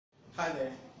Hi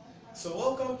there. So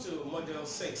welcome to Module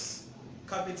 6,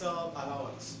 Capital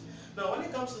Allowance. Now when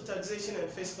it comes to taxation and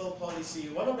fiscal policy,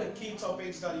 one of the key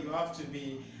topics that you have to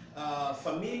be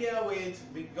familiar with,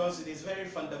 because it is very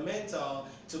fundamental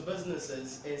to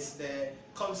businesses, is the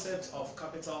concept of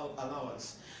capital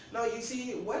allowance. Now you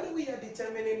see, when we are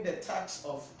determining the tax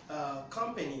of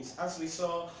companies, as we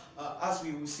saw, as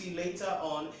we will see later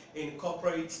on in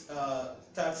corporate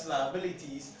tax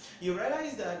liabilities, you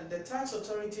realize that the tax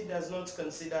authority does not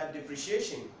consider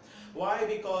depreciation. Why?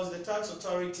 Because the tax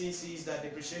authority sees that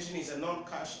depreciation is a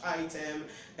non-cash item,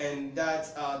 and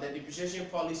that the depreciation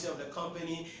policy of the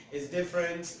company is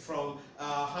different from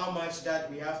how much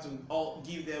that we have to all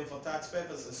give them for tax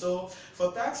purposes. So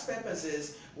for tax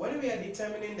purposes, when we are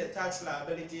determining the tax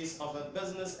liabilities of a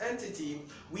business entity,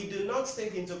 we do not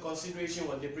take into consideration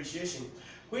what depreciation,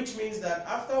 which means that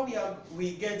after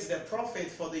we get the profit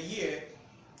for the year,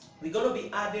 we're going to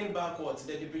be adding backwards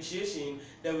the depreciation,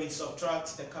 then we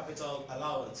subtract the capital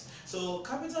allowance. So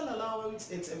capital allowance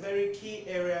is a very key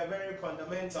area, very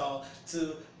fundamental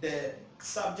to the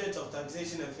subject of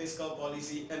taxation and fiscal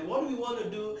policy. And what we want to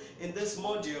do in this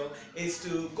module is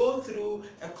to go through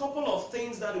a couple of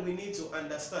things that we need to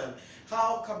understand.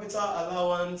 How capital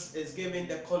allowance is given,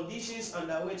 the conditions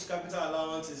under which capital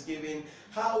allowance is given,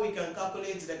 how we can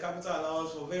calculate the capital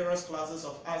allowance for various classes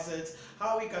of assets,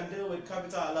 how we can deal with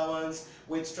capital allowance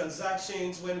with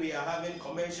transactions when we are having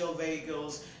commercial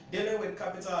vehicles, dealing with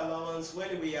capital allowance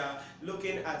when we are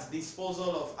looking at disposal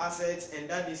of assets and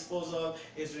that disposal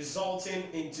is resulting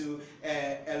into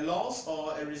a loss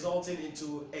or resulting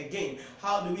into a gain.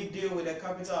 How do we deal with the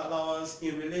capital allowance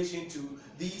in relation to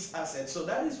these assets? So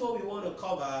that is what we want to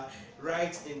cover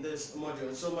right in this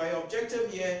module. So my objective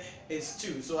here is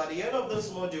two. So at the end of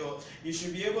this module, you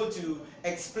should be able to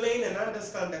explain and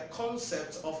understand the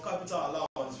concept of capital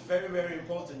allowance. Very, very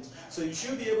important. So you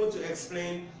should be able to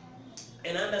explain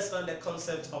and understand the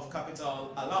concept of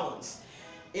capital allowance.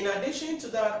 In addition to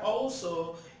that,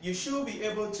 also you should be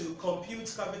able to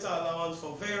compute capital allowance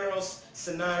for various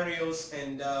scenarios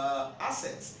and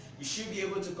assets. You should be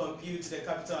able to compute the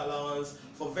capital allowance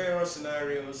for various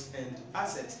scenarios and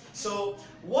assets. So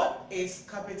what is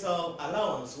capital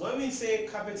allowance? When we say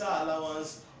capital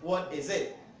allowance, what is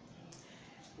it?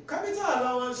 Capital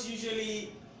allowance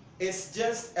usually is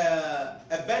just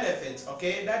a benefit,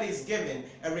 okay, that is given,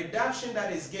 a reduction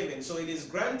that is given. So it is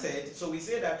granted. So we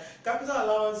say that capital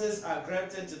allowances are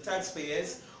granted to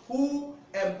taxpayers who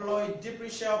employ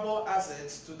depreciable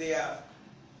assets to their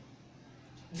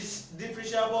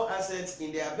depreciable assets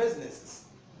in their businesses.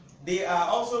 They are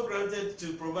also granted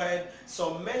to provide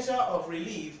some measure of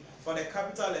relief for the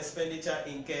capital expenditure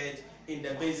incurred in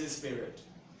the basis period.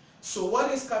 So what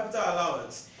is capital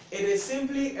allowance? It is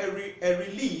simply a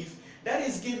relief that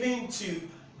is given to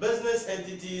business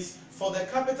entities for the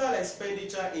capital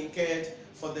expenditure incurred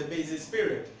for the basis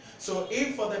period. So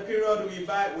if for the period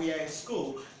we are in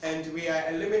school and we are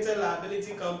a limited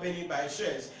liability company by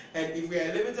shares, and if we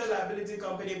are a limited liability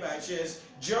company by shares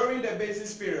during the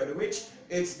basis period, which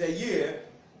is the year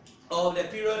of the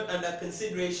period under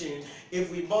consideration,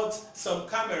 if we bought some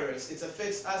cameras, it's a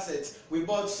fixed asset, we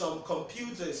bought some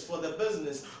computers for the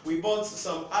business, we bought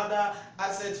some other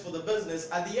assets for the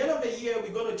business, at the end of the year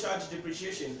we're going to charge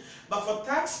depreciation. But for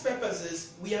tax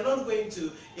purposes, we are not going to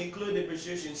include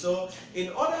depreciation. So in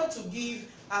order to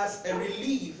give us a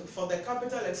relief for the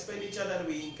capital expenditure that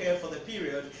we incur for the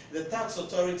period, the tax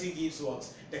authority gives what?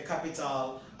 The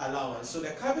capital allowance. So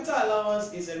the capital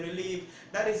allowance is a relief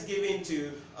that is given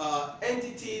to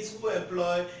entities who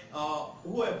employ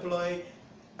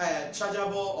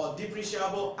chargeable or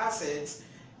depreciable assets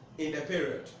in the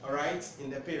period. All right, in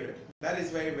the period. That is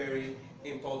very, very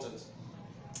important.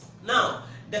 Now,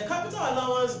 the capital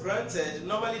allowance granted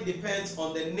normally depends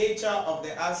on the nature of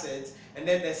the asset and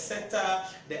then the sector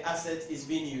the asset is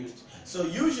being used. So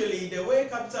usually the way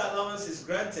capital allowance is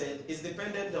granted is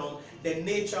dependent on the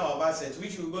nature of assets,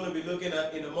 which we're going to be looking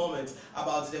at in a moment,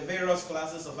 about the various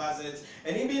classes of assets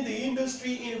and even the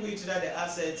industry in which that the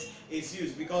asset is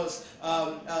used, because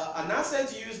an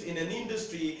asset used in an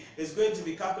industry is going to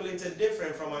be calculated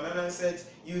different from an asset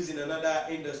used in another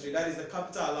industry. That is the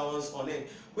capital allowance on it,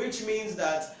 which means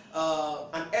that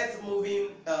an earth moving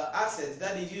asset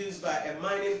that is used by a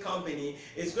mining company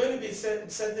is going to be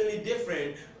certainly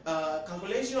different.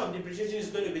 Calculation of depreciation is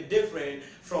going to be different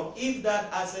from if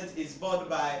that asset is bought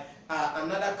by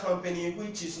another company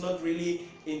which is not really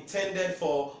intended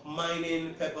for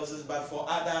mining purposes but for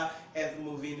other earth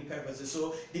moving purposes.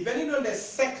 So depending on the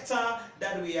sector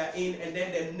that we are in and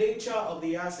then the nature of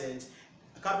the asset,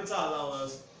 capital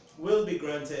allowance will be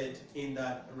granted in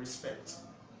that respect.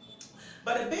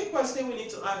 But the big question we need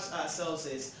to ask ourselves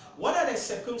is, what are the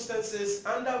circumstances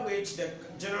under which the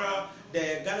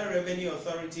Ghana Revenue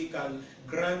Authority can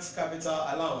grant capital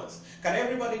allowance? Can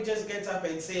everybody just get up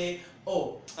and say,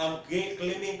 oh, I'm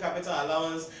claiming capital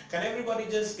allowance? Can everybody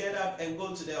just get up and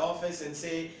go to the office and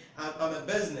say, I'm a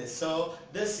business, so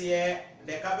this year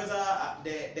the capital,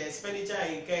 the expenditure I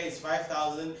incur is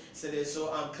 5,000 cedis,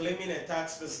 so I'm claiming a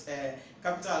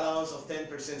capital allowance of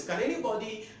 10%. Can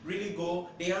anybody really go?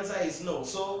 The answer is no.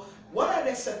 So what are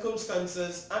the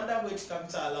circumstances under which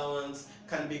capital allowance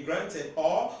can be granted,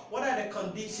 or what are the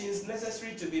conditions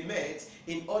necessary to be met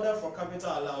in order for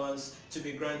capital allowance to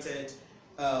be granted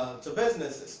to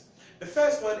businesses? The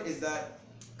first one is that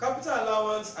capital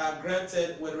allowance are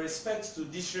granted with respect to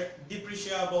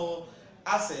depreciable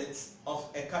assets of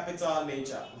a capital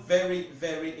nature. Very,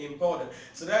 very important.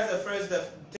 So that's the first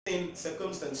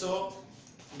circumstance. So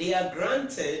they are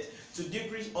granted to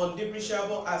on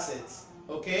depreciable assets,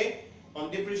 okay?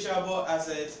 On depreciable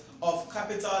assets of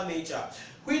capital nature.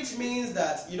 Which means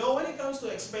that, when it comes to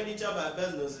expenditure by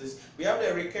businesses, we have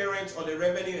the recurrent or the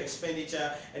revenue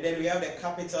expenditure, and then we have the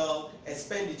capital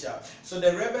expenditure. So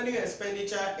the revenue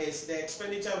expenditure is the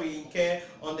expenditure we incur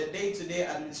on the day-to-day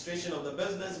administration of the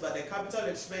business, but the capital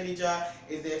expenditure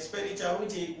is the expenditure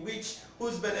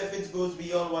whose benefits goes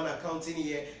beyond one accounting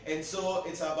year, and so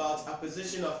it's about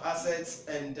acquisition of assets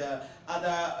and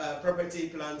other property,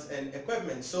 plants, and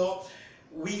equipment. So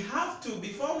we have to,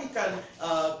 before we can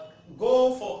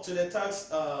go to the tax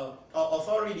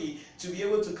authority to be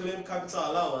able to claim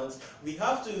capital allowance, we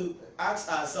have to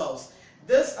ask ourselves,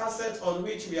 this asset on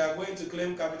which we are going to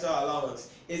claim capital allowance,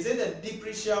 is it a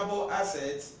depreciable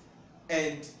asset,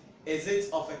 and is it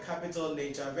of a capital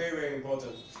nature? Very, very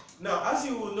important. Now, as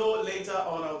you will know later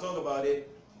on, I'll talk about it,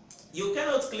 you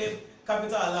cannot claim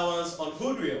capital allowance on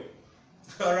goodwill.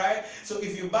 Alright, so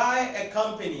if you buy a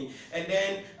company and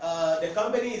then the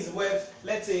company is worth,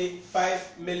 let's say,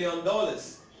 $5 million,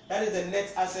 that is the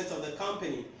net asset of the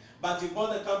company, but you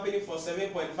bought the company for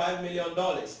 $7.5 million,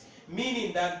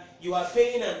 meaning that you are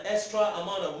paying an extra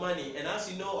amount of money, and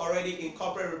as you know already in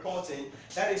corporate reporting,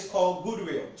 that is called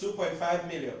goodwill, $2.5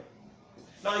 million.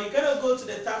 Now you cannot go to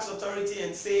the tax authority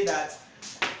and say that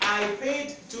I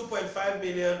paid $2.5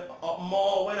 million or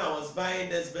more when I was buying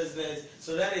this business,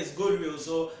 so that is goodwill,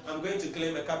 so I'm going to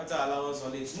claim a capital allowance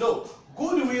on it. No,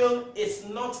 goodwill is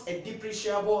not a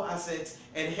depreciable asset,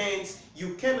 and hence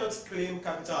you cannot claim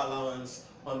capital allowance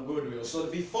on goodwill. So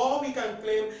before we can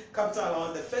claim capital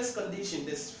allowance, the first condition,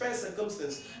 this first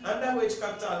circumstance under which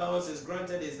capital allowance is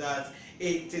granted is that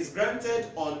it is granted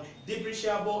on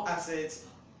depreciable assets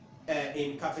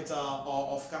in capital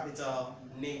or of capital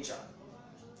nature.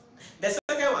 The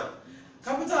second one,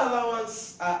 capital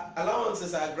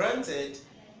allowances are granted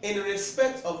in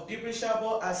respect of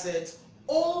depreciable assets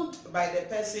owned by the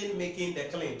person making the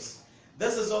claims.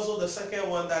 This is also the second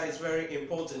one that is very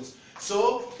important.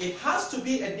 So it has to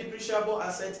be a depreciable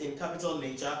asset in capital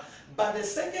nature, but the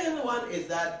second one is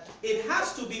that it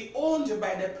has to be owned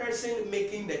by the person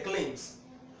making the claims.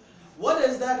 What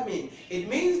does that mean? It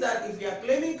means that if we are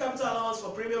claiming capital allowance for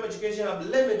Premium Education Hub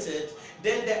Limited,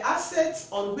 then the assets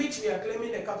on which we are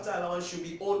claiming the capital allowance should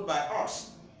be owned by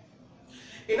us.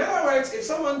 In other words, if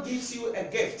someone gives you a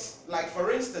gift, like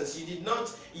for instance, you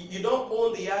don't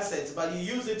own the assets, but you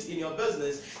use it in your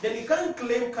business, then you can't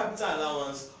claim capital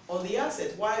allowance on the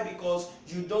asset. Why? Because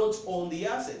you don't own the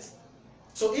assets.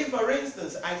 So if, for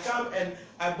instance, I come and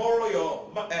I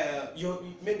borrow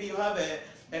maybe you have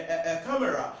a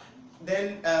camera,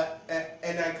 then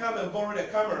and I come and borrow the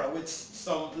camera with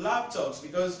some laptops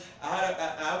because I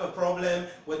have a problem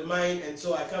with mine, and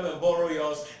so I come and borrow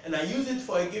yours and I use it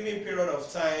for a given period of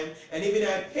time, and even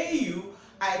I pay you,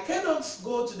 I cannot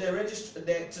go to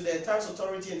the tax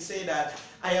authority and say that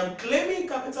I am claiming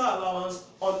capital allowance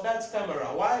on that camera.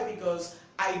 Why? Because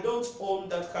I don't own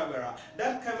that camera.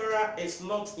 That camera is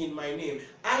not in my name.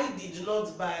 I did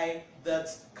not buy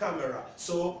that camera.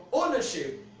 So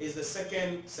ownership is the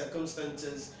second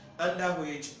circumstances under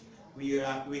which we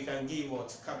can give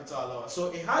what? Capital allowance.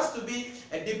 So it has to be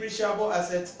a depreciable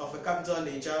asset of a capital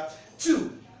nature.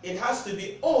 2, it has to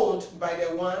be owned by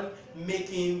the one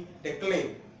making the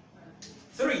claim.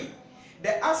 3,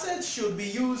 the asset should be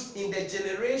used in the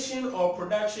generation or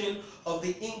production of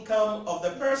the income of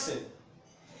the person.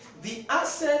 The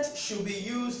asset should be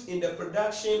used in the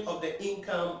production of the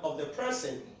income of the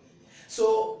person.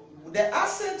 So the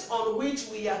asset on which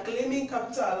we are claiming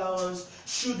capital allowance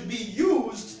should be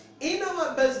used in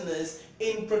our business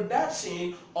in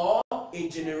production or in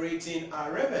generating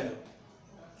our revenue.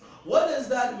 What does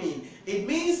that mean? It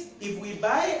means if we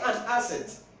buy an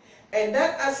asset and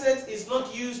that asset is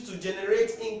not used to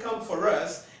generate income for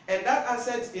us, and that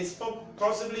asset is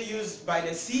possibly used by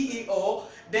the CEO,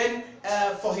 then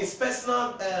for his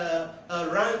personal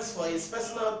rants, for his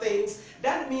personal things,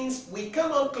 that means we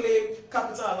cannot claim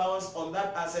capital allowance on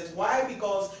that asset. Why?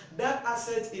 Because that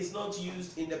asset is not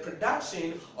used in the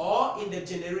production or in the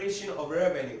generation of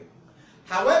revenue.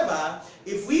 However,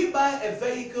 if we buy a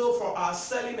vehicle for our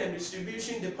selling and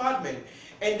distribution department,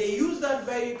 and they use that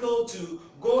vehicle to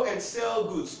go and sell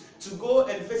goods, to go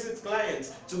and visit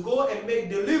clients, to go and make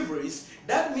deliveries,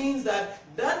 that means that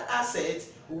that asset,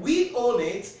 we own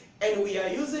it, and we are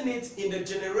using it in the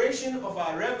generation of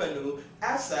our revenue.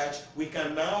 As such, we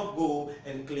can now go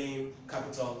and claim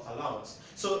capital allowance.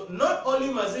 So not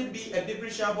only must it be a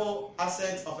depreciable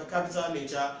asset of a capital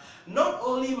nature, not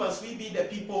only must we be the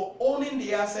people owning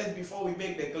the asset before we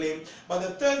make the claim, but the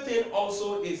third thing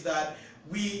also is that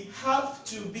we have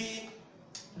to be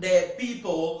the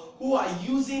people who are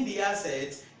using the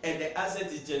asset, and the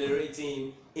asset is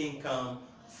generating income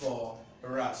for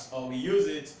us, or we use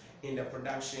it in the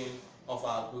production of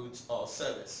our goods or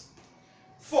service.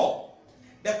 4.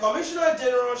 The Commissioner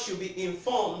General should be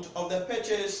informed of the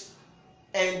purchase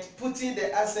and putting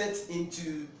the assets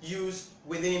into use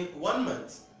within 1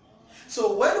 month.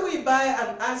 So when we buy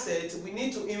an asset, we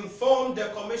need to inform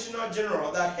the Commissioner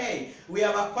General that, hey, we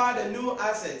have acquired a new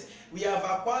asset. We have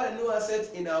acquired a new asset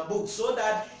in our books, so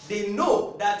that they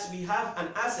know that we have an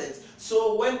asset.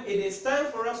 So when it is time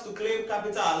for us to claim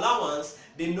capital allowance,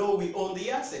 they know we own the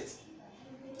asset.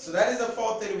 So that is the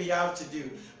fourth thing we have to do.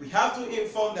 We have to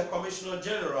inform the Commissioner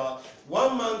General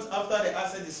 1 month after the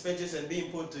asset is purchased and being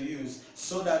put to use,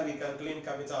 so that we can claim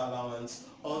capital allowance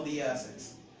on the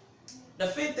assets. The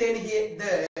fifth thing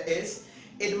there is,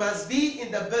 it must be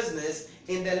in the business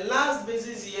in the last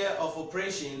business year of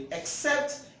operation,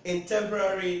 except in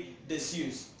temporary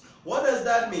disuse. What does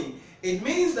that mean? It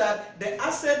means that the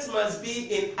assets must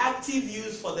be in active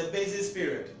use for the business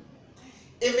period.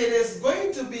 If it is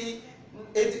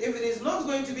not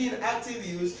going to be in active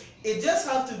use, it just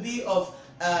has to be of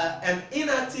an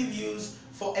inactive use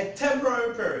for a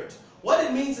temporary period. What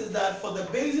it means is that for the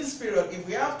basis period, if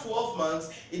we have 12 months,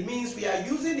 it means we are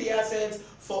using the assets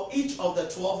for each of the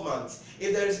 12 months.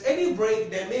 If there is any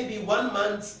break, then maybe 1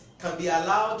 month can be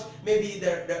allowed. Maybe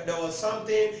there was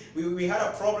something, we had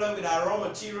a problem with our raw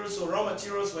materials, so raw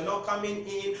materials were not coming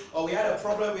in, or we had a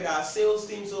problem with our sales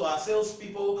team, so our sales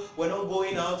people were not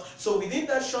going out. So within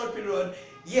that short period,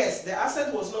 yes, the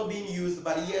asset was not being used,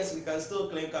 but yes, we can still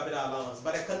claim capital allowance.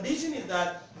 But the condition is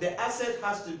that the asset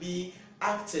has to be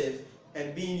active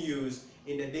and being used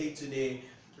in the day-to-day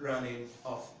running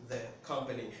of the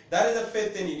company. That is the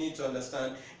fifth thing you need to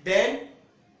understand. Then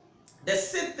the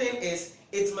sixth thing is,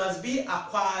 it must be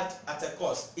acquired at a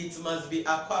cost. It must be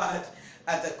acquired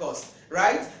at a cost,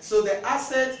 right? So the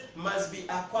asset must be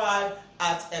acquired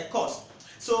at a cost.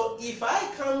 So if I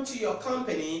come to your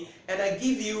company and I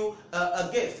give you a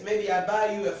gift, maybe I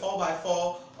buy you a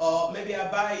 4x4, or maybe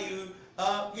I buy you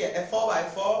a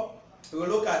 4x4. We will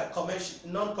look at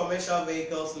non-commercial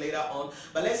vehicles later on.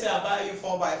 But let's say I buy you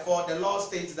 4x4. The law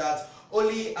states that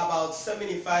only about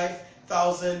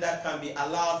 75,000 that can be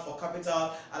allowed for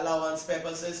capital allowance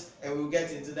purposes, and we'll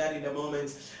get into that in a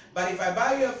moment. But if I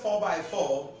buy you a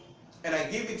 4x4 and I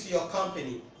give it to your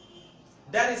company,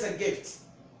 that is a gift.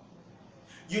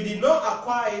 You did not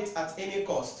acquire it at any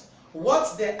cost.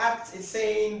 What the act is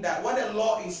saying, that what the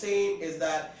law is saying is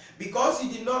that because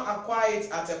you did not acquire it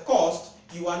at a cost,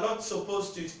 you are not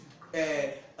supposed to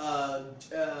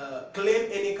claim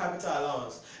any capital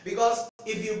allowance. Because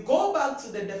if you go back to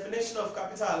the definition of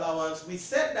capital allowance, we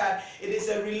said that it is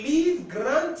a relief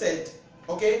granted,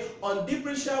 okay, on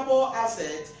depreciable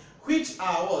assets which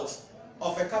are what?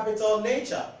 Of a capital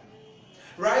nature,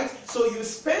 right? So you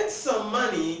spend some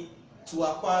money to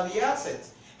acquire the asset.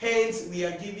 Hence, we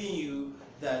are giving you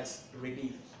that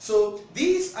relief. So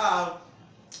these are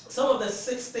some of the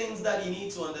 6 things that you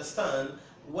need to understand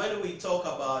when we talk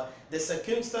about the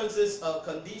circumstances or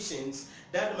conditions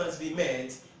that must be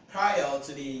met prior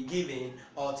to the giving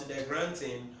or to the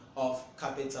granting of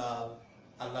capital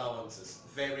allowances.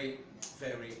 Very,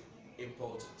 very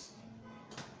important.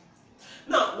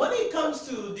 Now, when it comes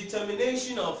to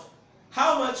determination of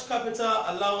how much capital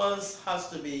allowance has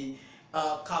to be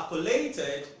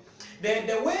calculated, then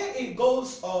the way it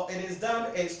goes or it is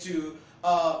done is to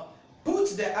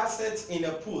put the assets in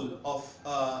a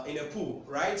pool,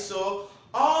 right? So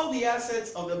all the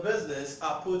assets of the business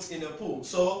are put in a pool.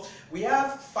 So we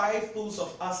have 5 pools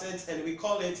of assets, and we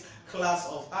call it class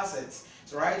of assets,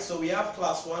 right? So we have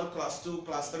class 1, class 2,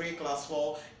 class 3, class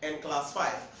 4, and class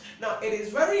 5. Now, it is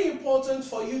very important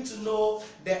for you to know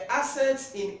the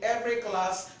assets in every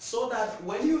class, so that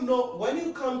when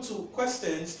you come to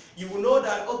questions, you will know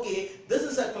that, okay, this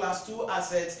is a class 2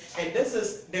 asset, and this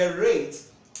is the rate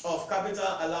of capital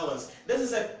allowance. This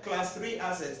is a class 3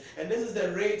 asset, and this is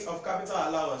the rate of capital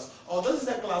allowance. Or this is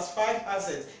a class 5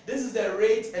 asset. This is the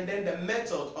rate and then the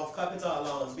method of capital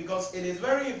allowance, because it is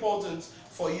very important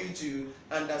for you to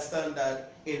understand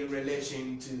that in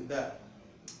relation to that.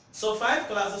 So 5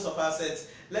 classes of assets.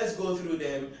 Let's go through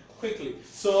them quickly.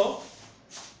 So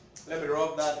let me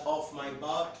rub that off my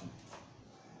back.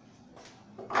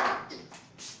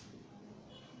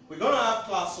 We're going to have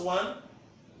class 1,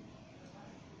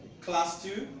 class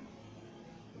 2,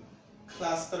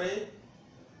 class 3,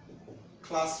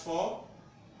 class 4,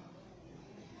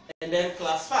 and then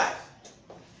class 5.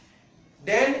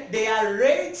 Then their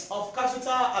rates of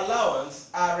capital allowance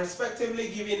are respectively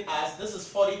given as, this is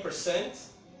 40%,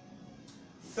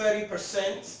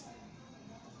 30%,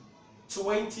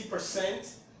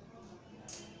 20%,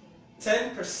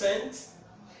 10%,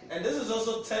 and this is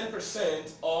also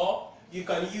 10%, or you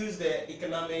can use the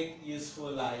economic useful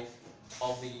life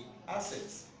of the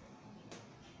assets.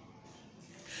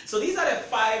 So these are the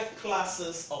 5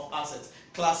 classes of assets.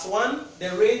 Class 1,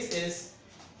 the rate is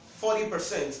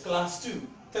 40%, class 2,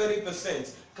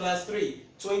 30%, class 3,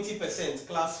 20%,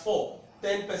 class 4,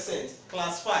 10%,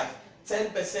 class 5,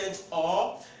 10%,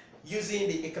 or using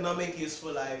the economic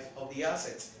useful life of the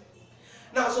asset.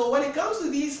 Now, so when it comes to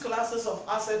these classes of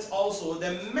assets also,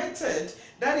 the method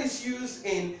that is used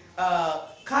in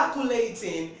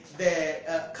calculating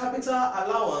the capital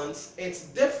allowance, it's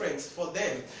different for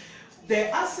them. The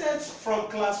assets from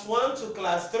class 1 to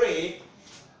class 3,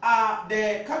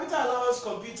 the capital allowance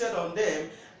computed on them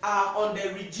are on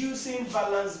the reducing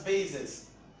balance basis.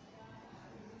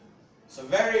 So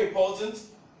very important.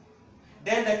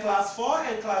 Then the class 4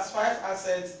 and class 5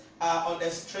 assets are on the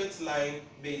straight line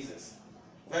basis.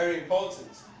 Very important.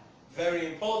 Very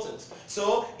important.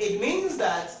 So it means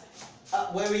that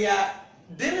when we are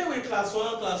dealing with class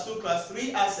 1, class 2, class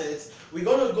 3 assets, we're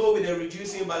going to go with the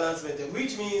reducing balance method,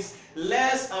 which means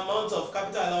less amount of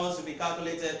capital allowance will be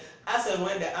calculated as and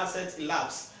when the assets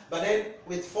elapse. But then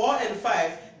with 4 and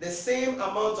 5, the same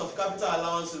amount of capital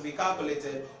allowance will be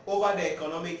calculated over the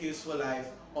economic useful life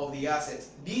of the assets.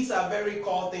 These are very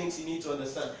core things you need to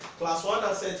understand. Class 1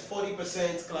 assets,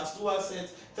 40%, class 2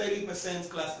 assets, 30%,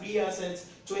 class 3 assets,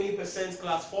 20%,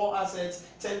 class 4 assets,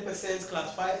 10%,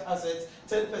 class 5 assets,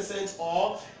 10%,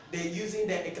 or they're using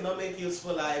the economic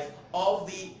useful life of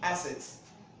the assets.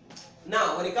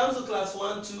 Now, when it comes to class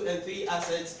 1, 2, and 3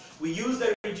 assets, we use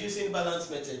the reducing balance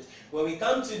method. When we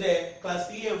come to the class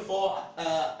 3 and 4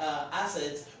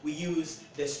 assets, we use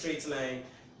the straight line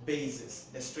basis.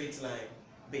 The straight line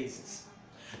basis.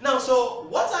 Now, so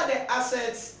what are the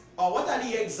assets, or what are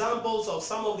the examples of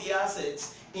some of the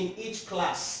assets in each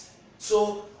class?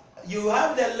 So you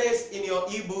have the list in your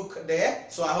ebook there.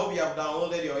 So I hope you have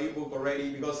downloaded your ebook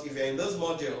already, because if you're in this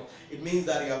module, it means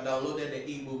that you have downloaded the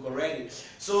ebook already.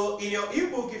 So in your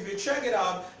ebook, if you check it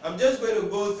out, I'm just going to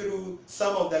go through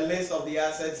some of the list of the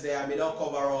assets there. I may not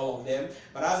cover all of them,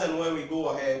 but as and when we go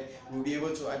ahead, we'll be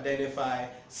able to identify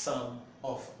some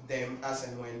of them as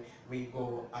and when we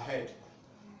go ahead.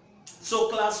 So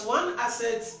class 1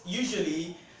 assets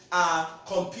usually are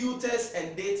computers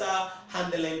and data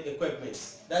handling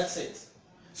equipment. That's it.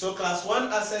 So class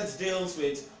 1 assets deals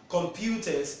with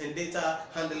computers and data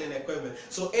handling equipment.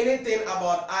 So anything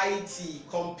about IT,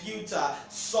 computer,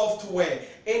 software,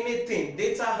 anything,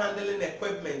 data handling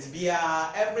equipment,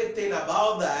 everything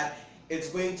about that, it's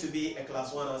going to be a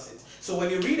class 1 asset. So when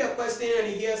you read a question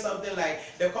and you hear something like,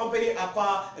 the company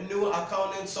acquired a new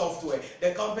accounting software,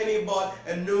 the company bought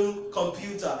a new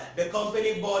computer, the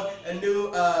company bought a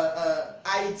new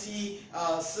IT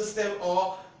system,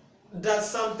 or does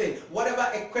something, whatever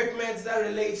equipment that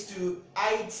relates to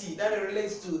IT, that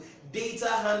relates to data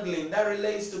handling, that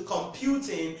relates to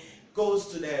computing, goes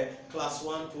to the class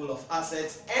 1 pool of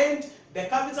assets, and the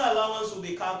capital allowance will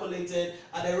be calculated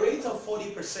at a rate of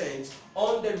 40%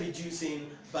 on the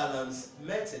reducing balance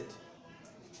method.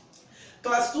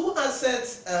 Class 2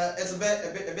 assets is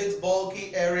a bit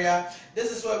bulky area. This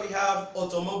is where we have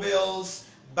automobiles,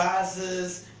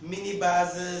 buses,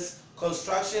 minibuses,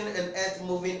 construction and earth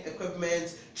moving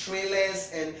equipment, trailers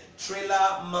and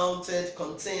trailer mounted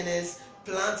containers,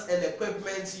 plant and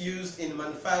equipment used in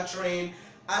manufacturing,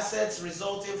 assets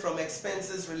resulting from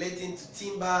expenses relating to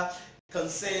timber,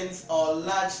 concerns or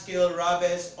large-scale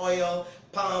rubbers, oil,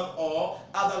 palm, or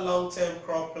other long-term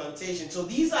crop plantation. So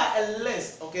these are a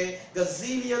list, okay,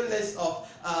 gazillion list of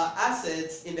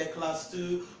assets in the class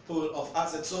 2 pool of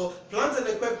assets. So plant and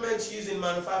equipment used in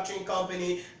manufacturing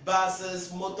company,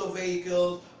 buses, motor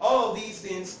vehicles, all of these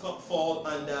things fall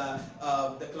under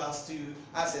the class 2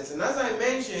 assets. And as I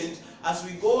mentioned, as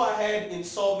we go ahead in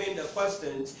solving the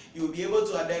questions, you will be able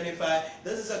to identify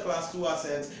this is a class 2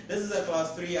 asset, this is a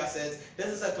class 3 asset, this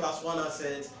is a class 1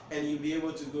 asset, and you'll be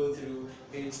able to go through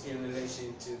it in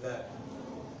relation to that.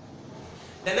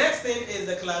 The next thing is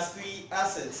the class 3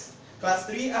 assets. Class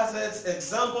 3 assets,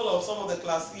 example of some of the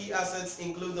class 3 assets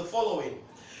include the following: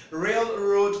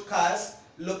 railroad cars,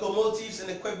 locomotives and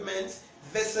equipment,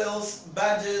 vessels,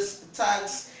 barges,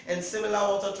 tanks, and similar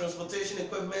water transportation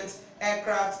equipment,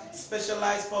 aircraft,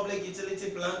 specialized public utility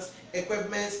plants,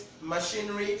 equipment,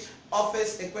 machinery,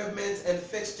 office equipment and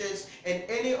fixtures, and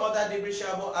any other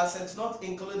depreciable assets not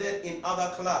included in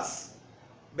other class.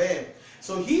 Bam.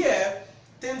 So here,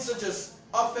 things such as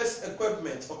office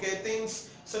equipment, okay, things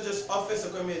such as office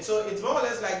equipment. So it's more or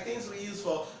less like things we use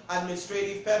for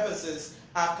administrative purposes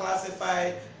are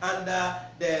classified under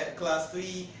the class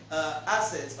 3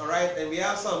 assets, all right? And we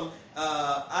have some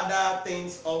other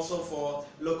things also for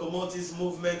locomotives,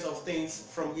 movement of things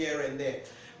from here and there.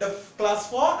 The class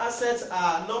 4 assets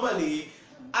are normally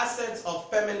assets of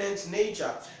permanent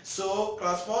nature. So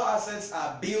class 4 assets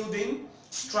are building,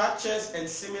 structures, and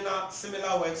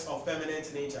similar works of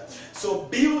permanent nature. So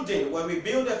building, when we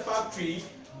build a factory,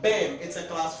 bam, it's a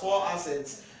class 4 asset.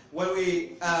 When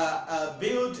we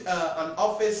build an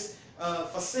office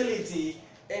facility,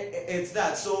 it's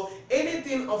that. So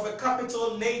anything of a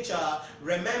capital nature,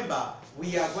 remember,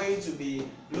 we are going to be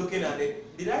looking at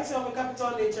it. Did I say of a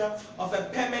capital nature? Of a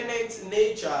permanent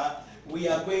nature, we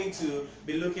are going to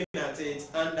be looking at it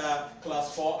under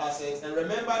class 4 assets. And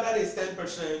remember, that is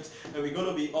 10%, and we're going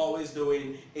to be always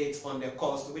doing it on the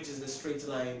cost, which is the straight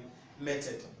line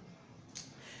method.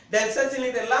 Then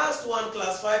certainly the last one,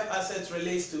 class 5 assets,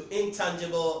 relates to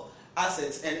intangible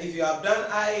assets. And if you have done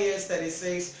IAS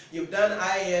 36, you've done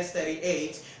IAS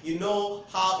 38, you know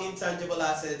how intangible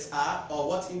assets are, or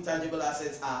what intangible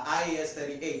assets are, IAS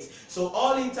 38. So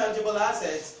all intangible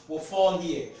assets will fall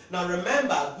here. Now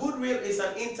remember, goodwill is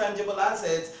an intangible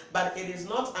asset, but it is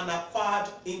not an acquired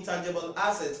intangible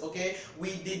asset, okay?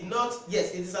 We did not,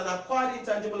 yes, it is an acquired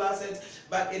intangible asset,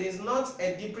 but it is not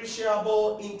a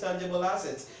depreciable intangible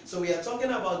asset. So we are talking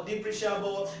about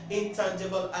depreciable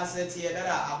intangible assets here that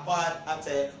are acquired at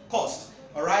a cost.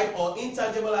 All right, or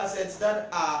intangible assets that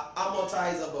are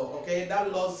amortizable, okay,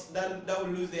 that will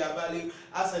lose their value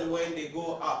as and when they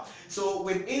go up. So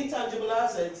with intangible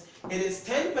assets, it is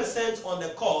 10% on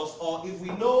the cost, or if we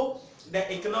know the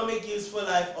economic useful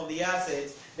life of the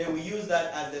assets, then we use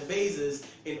that as the basis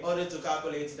in order to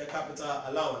calculate the capital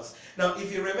allowance. Now,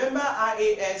 if you remember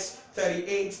IAS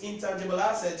 38 intangible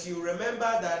assets, you remember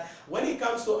that when it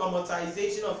comes to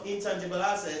amortization of intangible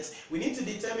assets, we need to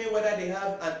determine whether they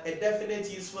have a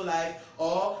definite useful life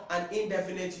or an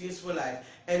indefinite useful life.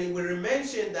 And we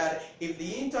mentioned that if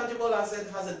the intangible asset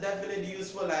has a definite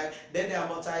useful life, then the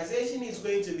amortization is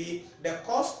going to be the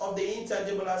cost of the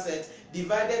intangible asset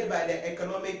divided by the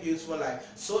economic useful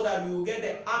life, so that we will get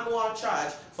the annual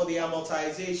charge for the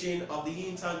amortization of the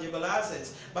intangible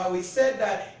assets. But we said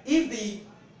that if the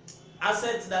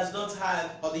asset does not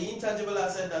have, or the intangible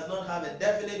asset does not have a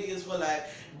definite useful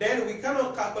life, then we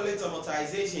cannot calculate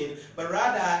amortization, but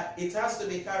rather it has to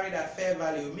be carried at fair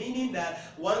value, meaning that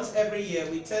once every year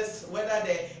we test whether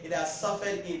it has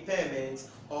suffered impairment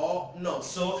or not.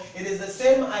 So it is the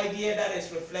same idea that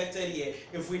is reflected here.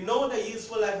 If we know the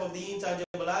useful life of the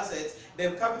intangible assets,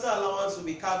 then capital allowance will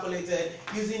be calculated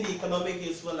using the economic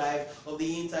useful life of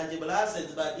the intangible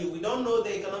assets. But if we don't know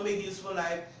the economic useful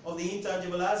life of the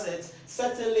intangible assets,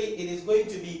 certainly it is going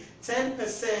to be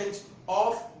 10%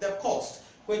 of the cost,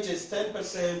 which is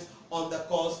 10% on the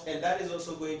cost, and that is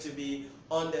also going to be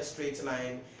on the straight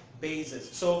line basis.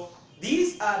 So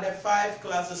these are the 5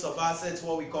 classes of assets,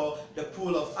 what we call the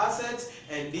pool of assets,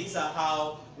 and these are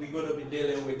how we're going to be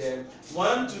dealing with them.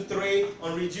 1 to 3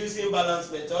 on reducing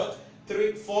balance method,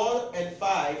 3, 4, and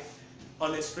 5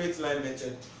 on a straight line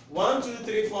method. 1, 2,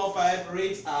 3, 4, 5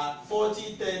 rates are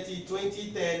 40, 30,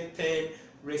 20, 10, 10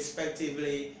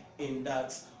 respectively in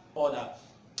that order.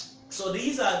 So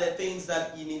these are the things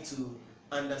that you need to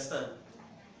understand.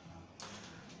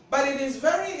 But it is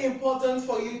very important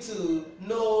for you to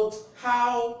note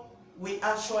how we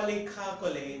actually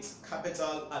calculate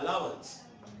capital allowance.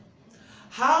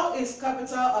 How is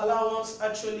capital allowance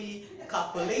actually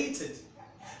calculated?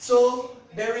 So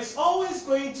there is always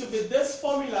going to be this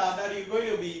formula that you're going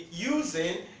to be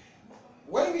using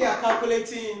when we are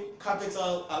calculating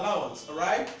capital allowance, all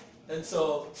right? And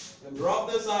so let me rub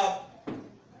this up.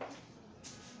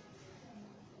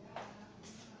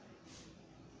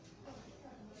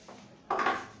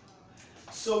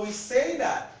 So we say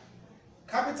that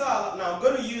capital, now I'm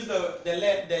going to use the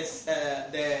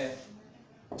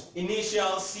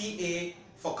initial CA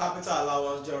for capital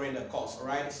allowance during the course, all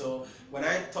right? So when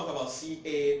I talk about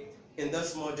CA in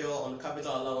this module on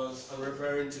capital allowance, I'm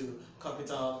referring to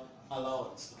capital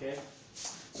allowance, okay?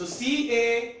 So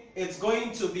CA is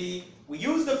going to be, we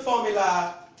use the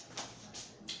formula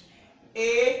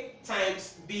A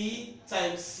times B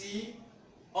times C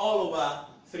all over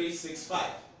 365.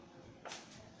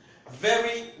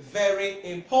 Very, very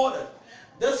important.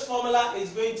 This formula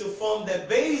is going to form the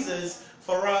basis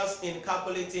for us in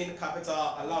calculating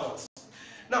capital allowance.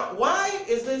 Now, why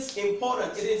is this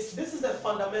important? This is a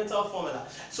fundamental formula.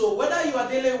 So whether you are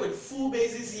dealing with full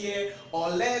basis year or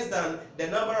less than the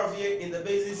number of years in the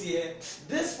basis year,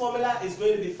 this formula is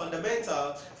going to be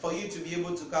fundamental for you to be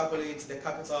able to calculate the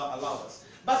capital allowance.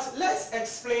 But let's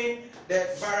explain the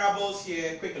variables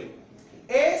here quickly.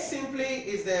 A simply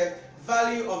is the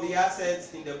value of the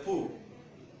assets in the pool.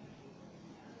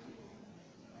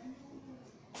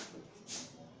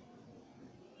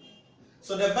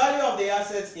 So the value of the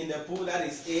assets in the pool, that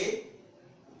is A.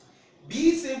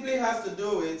 B simply has to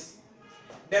do with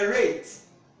the rate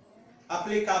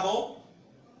applicable.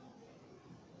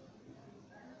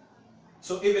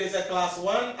 So if it is a class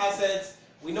 1 asset,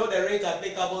 we know the rate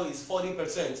applicable is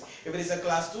 40%. If it is a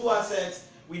class 2 asset,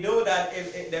 we know that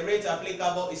if the rate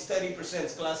applicable is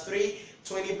 30%. Class 3,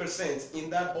 20%, in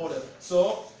that order.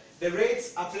 So the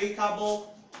rates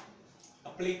applicable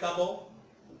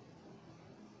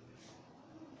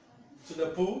to the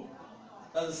pool,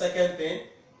 that's the second thing.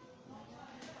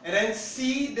 And then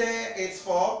C there is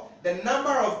for the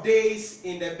number of days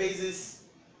in the basis,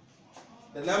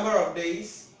 the number of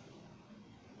days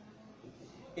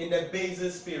in the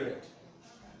basis period.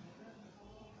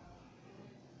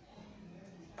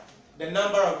 The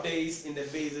number of days in the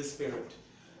basis period.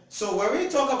 So when we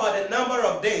talk about the number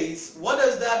of days, what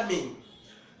does that mean?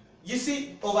 You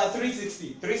see, over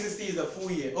 360. 360 is a full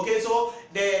year. Okay, so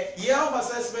the year of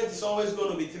assessment is always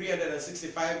going to be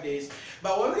 365 days.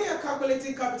 But when we are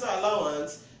calculating capital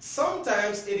allowance,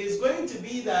 sometimes it is going to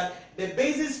be that the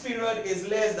basis period is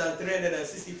less than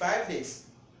 365 days.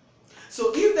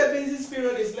 So if the basis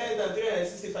period is less than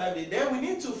 365 days, then we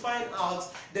need to find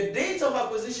out the date of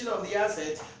acquisition of the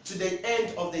asset to the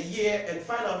end of the year and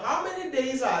find out how many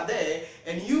days are there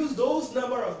and use those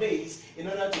number of days in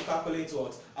order to calculate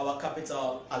what? Our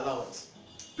capital allowance.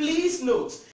 Please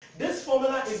note, this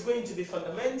formula is going to be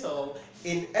fundamental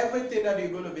in everything that you're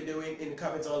going to be doing in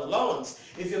capital allowance.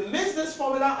 If you mix this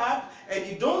formula up and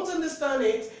you don't understand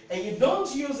it and you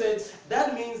don't use it,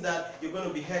 that means that you're going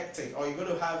to be hectic or you're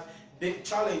going to have big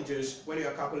challenges when you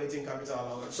are calculating capital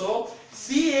allowance. So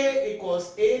CA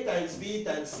equals A times B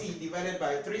times C divided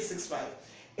by 365.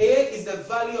 A is the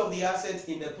value of the assets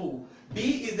in the pool.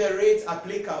 B is the rate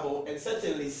applicable, and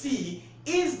certainly C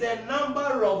is the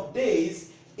number of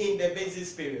days in the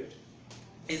basis period.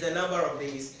 Is the number of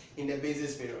days in the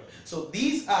basis period. So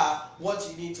these are what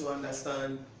you need to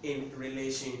understand in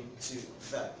relation to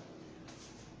that.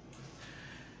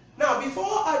 Now, before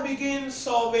I begin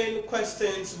solving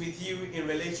questions with you in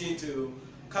relation to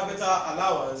capital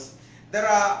allowance, there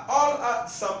are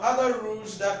some other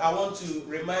rules that I want to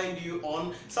remind you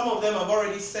on. Some of them I've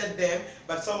already said them,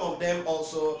 but some of them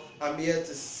also I'm here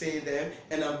to say them.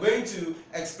 And I'm going to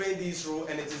explain these rules,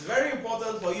 and it is very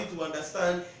important for you to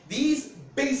understand these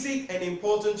basic and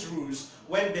important rules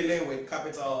when dealing with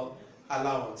capital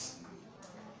allowance.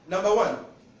 Number one,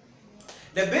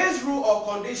 the base rule or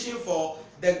condition for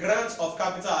the grant of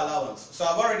capital allowance. So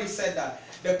I've already said that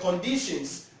the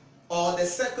conditions or the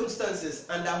circumstances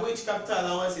under which capital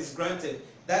allowance is granted,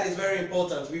 that is very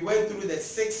important. We went through the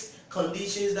 6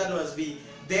 conditions that must be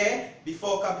there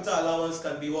before capital allowance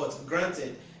can be what?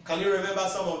 Granted. Can you remember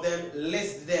some of them?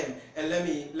 List them and let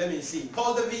me see.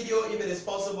 Pause the video if it is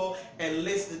possible and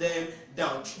list them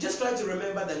down. Just try to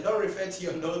remember them. Don't refer to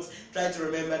your notes. Try to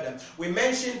remember them. We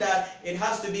mentioned that it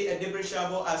has to be a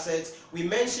depreciable asset. We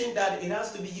mentioned that it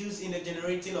has to be used in the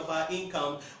generating of our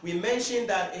income. We mentioned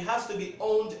that it has to be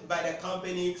owned by the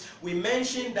company. We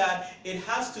mentioned that it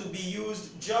has to be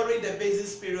used during the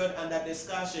basis period under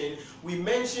discussion. We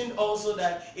mentioned also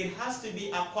that it has to be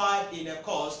acquired in a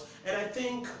cost. And I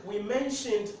think we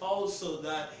mentioned also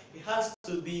that it has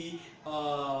to be,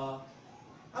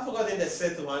 I've forgotten the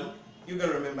 6th one. you can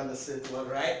remember the sixth one,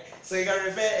 right? So you can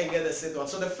refer and get the sixth one.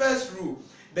 So the first rule,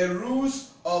 the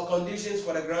rules or conditions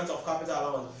for the grant of capital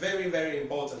allowance, very, very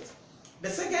important. The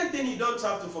second thing you don't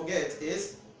have to forget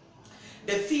is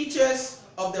the features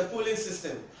of the pooling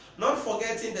system. Not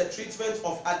forgetting the treatment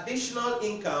of additional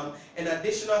income and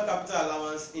additional capital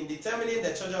allowance in determining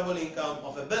the chargeable income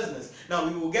of a business. Now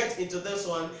we will get into this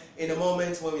one in a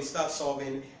moment when we start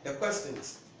solving the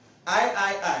questions.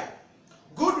 III.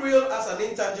 Goodwill as an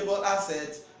intangible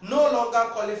asset no longer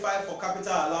qualified for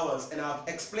capital allowance, and I've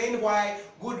explained why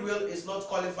goodwill is not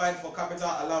qualified for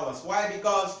capital allowance. Why?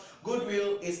 Because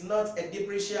goodwill is not a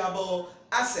depreciable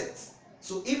asset.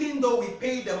 So even though we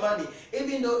paid the money,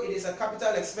 even though it is a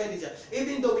capital expenditure,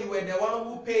 even though we were the one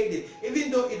who paid it, even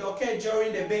though it occurred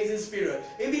during the basis period,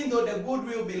 even though the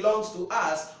goodwill belongs to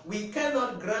us, we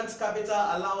cannot grant capital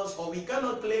allowance, or we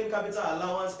cannot claim capital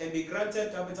allowance and be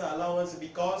granted capital allowance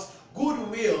because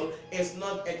goodwill is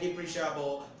not a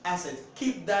depreciable asset.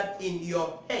 Keep that in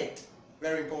your head.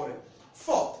 Very important.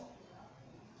 Fourth,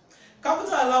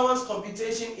 capital allowance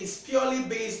computation is purely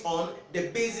based on the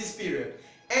basis period,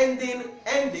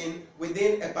 ending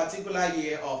within a particular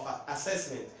year of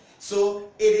assessment. So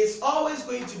it is always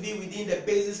going to be within the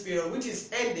basis period, which is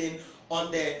ending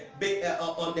on the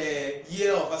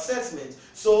year of assessment.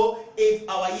 So if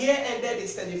our year ended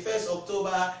is 31st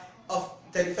October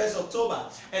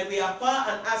and we acquire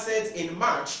an asset in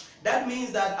March, that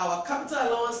means that our capital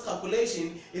allowance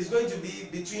calculation is going to be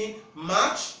between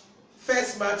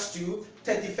first March to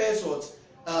 31st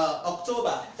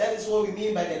October. That is what we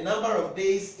mean by the number of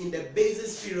days in the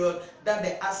basis period that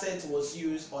the asset was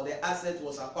used or the asset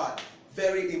was acquired.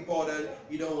 Very important.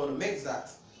 You don't want to mix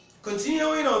that.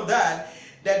 Continuing on that,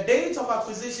 the date of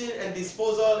acquisition and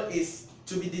disposal is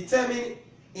to be determined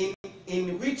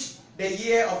in which the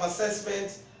year of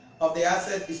assessment of the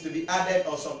asset is to be added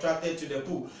or subtracted to the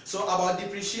pool. So about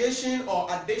depreciation or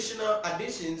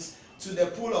additions to the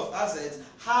pool of assets,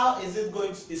 how is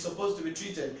supposed to be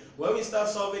treated? When we start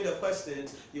solving the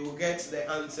questions, you will get the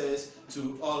answers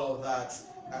to all of that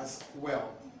as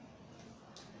well.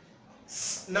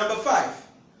 Number 5,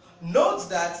 note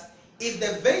that if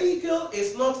the vehicle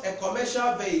is not a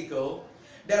commercial vehicle,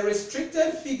 the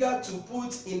restricted figure to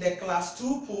put in the class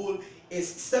 2 pool is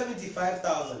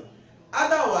 75,000.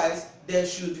 Otherwise, there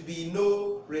should be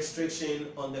no restriction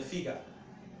on the figure.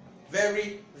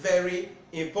 Very, very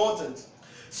important.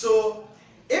 So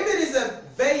if it is a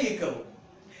vehicle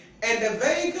and the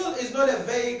vehicle is not a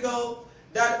vehicle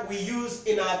that we use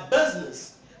in our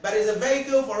business, but is a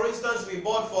vehicle, for instance, we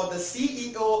bought for the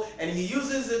CEO and he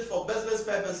uses it for business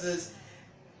purposes,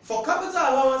 for capital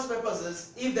allowance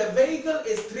purposes, if the vehicle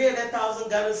is 300,000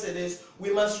 Ghana cedis,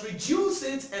 we must reduce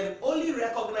it and only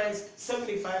recognize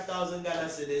 75,000 Ghana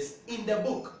cedis in the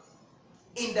book.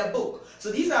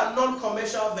 So these are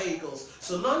non-commercial vehicles.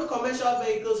 So non-commercial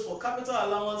vehicles for capital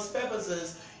allowance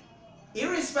purposes,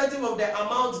 irrespective of the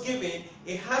amount given,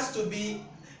 it has to be,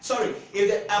 if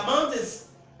the amount is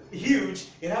huge,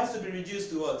 it has to be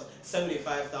reduced to what?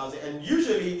 75,000. And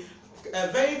usually a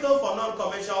vehicle for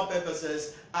non-commercial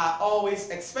purposes are always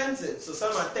expensive. So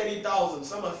some are 30,000,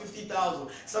 some are 50,000,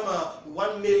 some are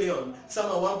 1 million, some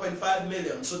are 1.5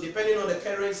 million. So depending on the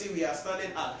currency we are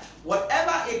standing at,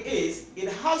 whatever it is,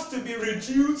 it has to be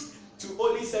reduced to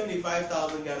only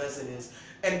 75,000 Ghana cedis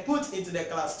and put into the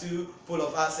class 2 pool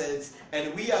of assets,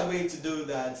 and we are going to do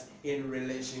that in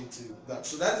relation to that.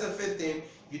 So that's the fifth thing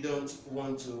you don't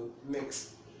want to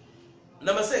mix.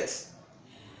 Number 6.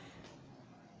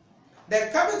 The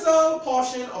capital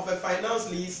portion of a finance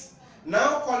lease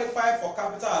now qualify for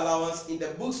capital allowance in the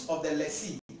books of the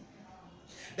lessee.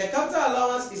 The capital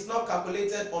allowance is not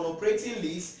calculated on operating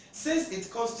lease since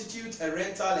it constitutes a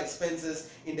rental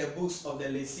expenses in the books of the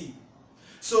lessee.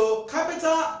 So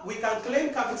we can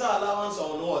claim capital allowance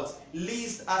on what?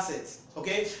 Leased assets.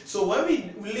 Okay, so when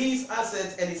we lease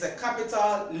assets and it's a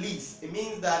capital lease, it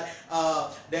means that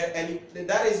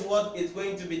that is what is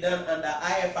going to be done under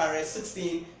IFRS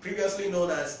 16, previously known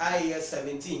as IAS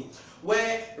 17,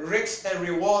 where risks and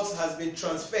rewards has been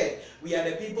transferred. We are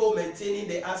the people maintaining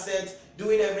the assets,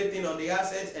 doing everything on the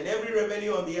assets, and every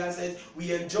revenue on the assets,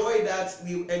 we enjoy that.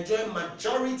 We enjoy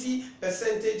majority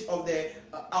percentage of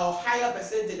our higher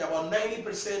percentage, about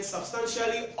 90%,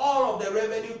 substantially all of the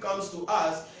revenue comes to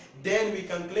us. Then we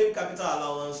can claim capital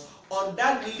allowance on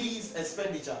that lease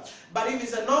expenditure. But if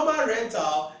it's a normal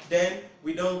rental, then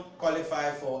we don't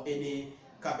qualify for any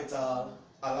capital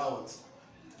allowance.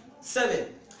 7.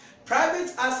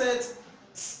 Private assets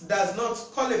does not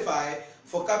qualify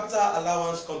for capital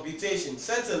allowance computation.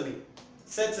 Certainly.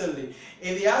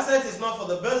 If the asset is not for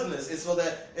the business, it's for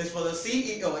the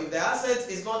CEO. If the asset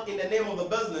is not in the name of the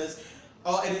business,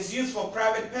 or it is used for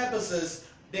private purposes,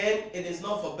 then it is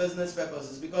not for business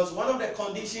purposes, because one of the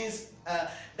conditions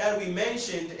that we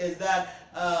mentioned is that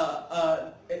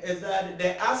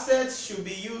the assets should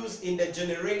be used in the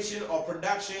generation or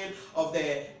production of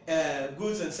the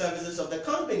goods and services of the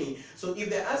company. So if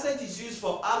the asset is used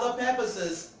for other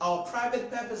purposes or private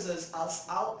purposes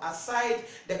aside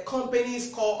the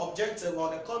company's core objective or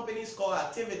the company's core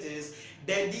activities,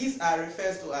 then these are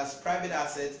referred to as private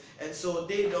assets, and so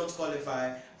they don't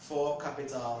qualify for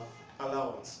capital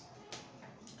allowance.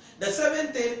 The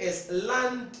seventh thing is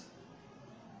land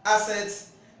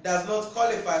assets does not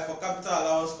qualify for capital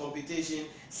allowance computation,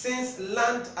 since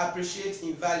land appreciates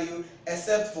in value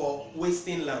except for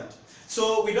wasting land.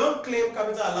 So we don't claim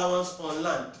capital allowance on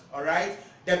land, all right?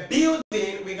 The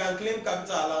building we can claim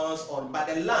capital allowance on, but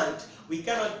the land we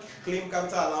cannot claim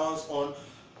capital allowance on,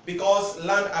 because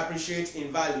land appreciates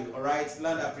in value, all right?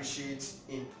 Land appreciates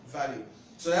in value.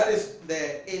 So that is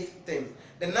the eighth thing.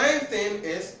 The ninth thing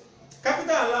is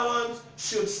capital allowance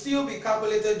should still be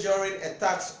calculated during a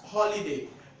tax holiday.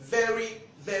 Very,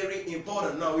 very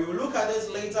important. Now, we will look at this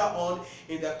later on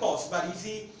in the course, but you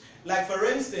see, like for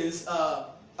instance,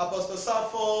 Apostle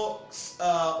Sappho's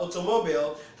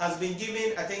automobile has been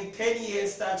given, I think, 10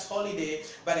 years tax holiday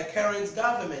by the current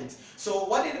government. So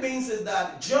what it means is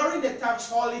that during the tax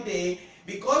holiday,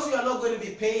 because you are not going to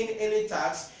be paying any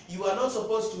tax, you are not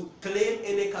supposed to claim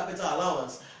any capital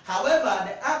allowance. However,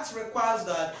 the Act requires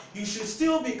that you should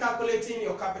still be calculating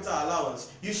your capital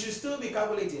allowance. You should still be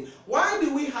calculating. Why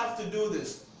do we have to do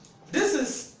this? This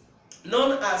is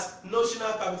known as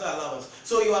notional capital allowance.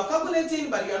 So you are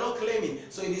calculating, but you are not claiming.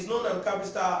 So it is known as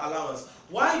capital allowance.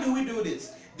 Why do we do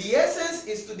this? The essence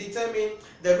is to determine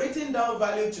the written down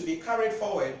value to be carried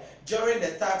forward during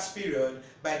the tax period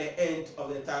by the end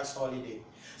of the tax holiday.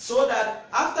 So that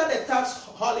after the tax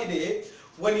holiday,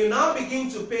 when you now begin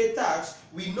to pay tax,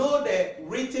 we know the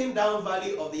written down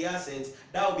value of the assets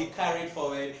that will be carried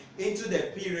forward into the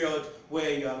period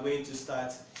where you are going to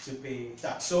start to pay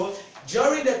tax. So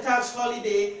during the tax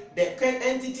holiday, the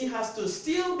entity has to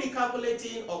still be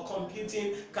calculating or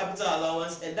computing capital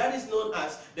allowance, and that is known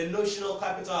as the notional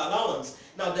capital allowance.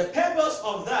 Now, the purpose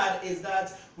of that is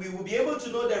that we will be able to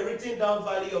know the written down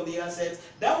value of the assets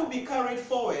that will be carried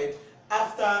forward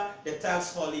after the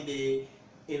tax holiday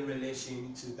in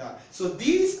relation to that. So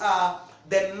these are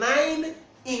the 9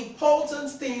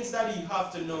 important things that you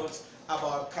have to note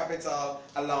about capital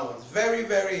allowance. Very,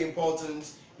 very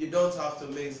important. You don't have to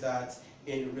mix that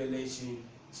in relation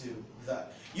to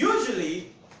that.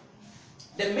 Usually,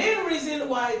 the main reason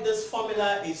why this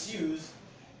formula is used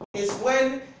is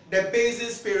when the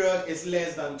basis period is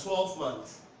less than 12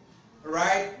 months,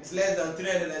 right? It's less than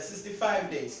 365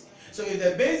 days. So if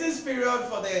the basis period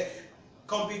for the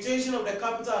computation of the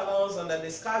capital allowance under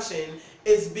discussion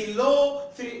is below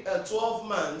 12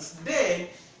 months, then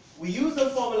we use the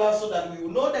formula so that we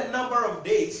will know the number of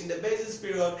days in the basis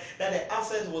period that the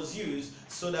asset was used,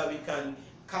 so that we can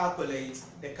calculate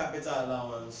the capital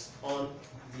allowance on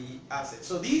the asset.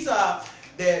 So these are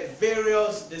the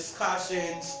various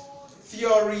discussions,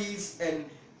 theories, and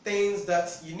things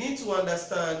that you need to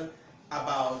understand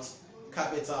about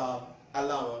capital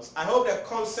allowance. I hope the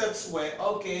concepts were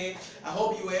okay. I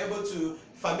hope you were able to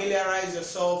familiarize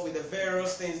yourself with the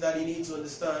various things that you need to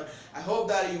understand. I hope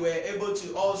that you were able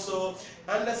to also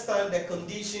understand the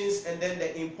conditions and then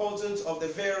the importance of the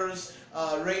various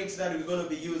rates that we're going to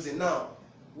be using. Now,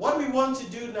 what we want to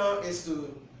do now is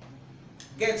to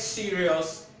get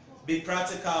serious, be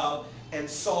practical, and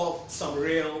solve some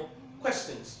real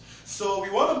questions. So we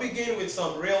want to begin with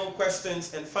some real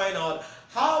questions and find out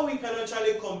how we can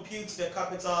actually compute the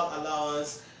capital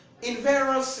allowance in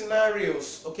various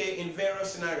scenarios, okay, in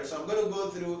various scenarios. So I'm going to go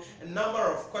through a number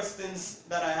of questions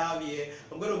that I have here.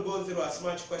 I'm going to go through as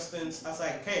much questions as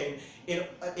I can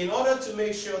in order to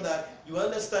make sure that you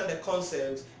understand the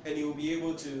concept and you'll be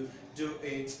able to do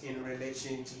it in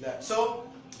relation to that. So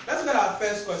let's get our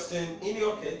first question in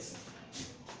your kit.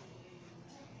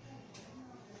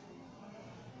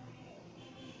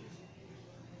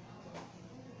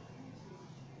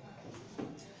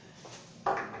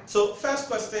 So first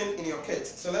question in your kit.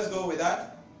 So let's go with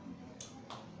that.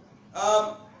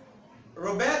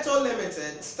 Roberto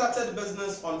Limited started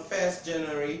business on 1st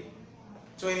January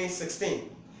 2016,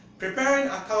 preparing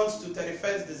accounts to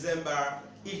 31st December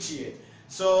each year.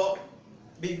 So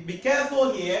be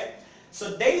careful here.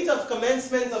 So date of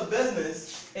commencement of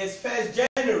business is 1st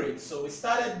January. So we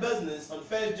started business on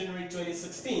 1st January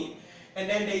 2016, and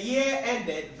then the year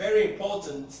ended, very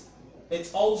important,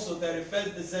 it's also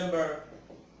 31st December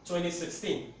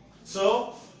 2016.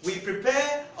 So we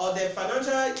prepare or the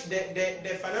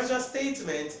financial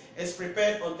statement is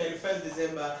prepared on 31st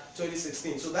December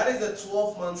 2016. So that is the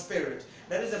 12 months period.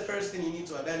 That is the first thing you need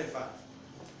to identify.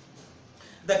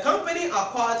 The company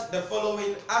acquired the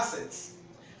following assets.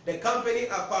 The company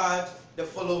acquired the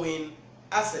following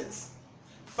assets.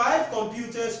 5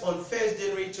 computers on 1st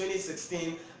January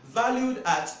 2016 valued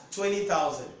at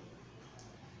 20,000.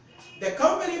 The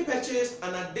company purchased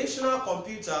an additional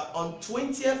computer on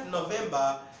 20th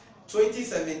November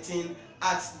 2017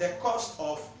 at the cost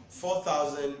of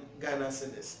 4,000 Ghana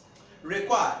cedis.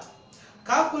 Required.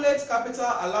 Calculate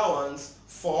capital allowance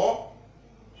for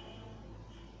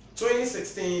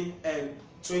 2016 and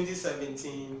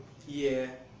 2017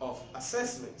 year of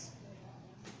assessment.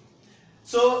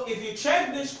 So if you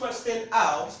check this question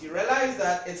out, you realize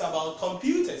that it's about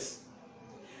computers.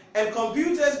 And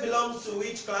computers belongs to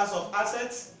which class of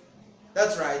assets?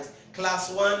 That's right, class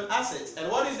 1 assets.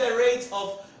 And what is the rate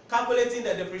of calculating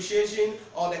the depreciation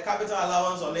or the capital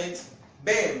allowance on it?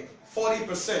 Bam,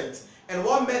 40%. And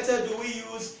what method do we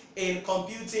use in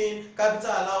computing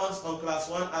capital allowance on class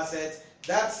 1 assets?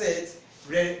 That's it,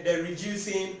 the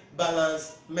reducing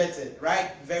balance method,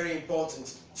 right? Very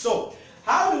important. So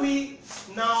how do we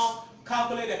now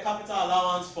calculate the capital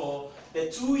allowance for the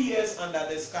 2 years under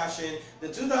discussion, the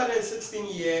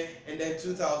 2016 year and then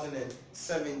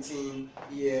 2017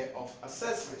 year of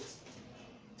assessment?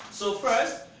 So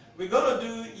first, we're going to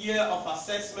do year of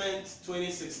assessment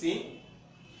 2016.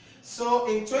 So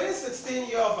in 2016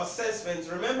 year of assessment,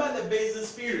 remember the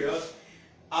basis period.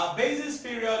 Our basis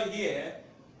period here,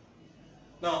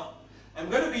 now I'm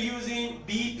going to be using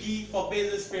BP for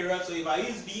basis period. So if I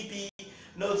use BP,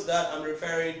 note that I'm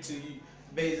referring to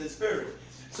basis period.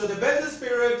 So the basis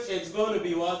period is going to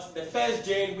be what? The 1st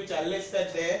Jan, which I listed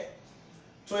there,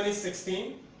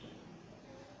 2016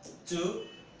 to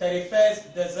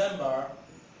 31st December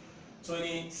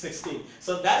 2016.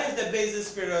 So that is the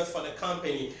basis period for the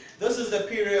company. This is the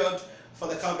period for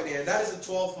the company, and that is a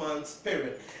 12 months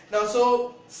period. Now,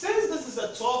 so since this is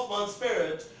a 12 months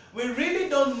period, we really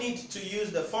don't need to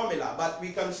use the formula, but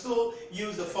we can still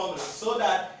use the formula so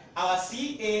that our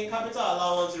CA, capital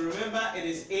allowance, remember it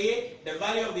is A, the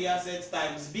value of the assets,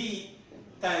 times B,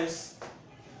 times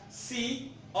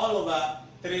C, all over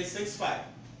 365.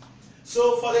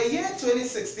 So for the year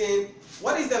 2016,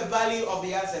 what is the value of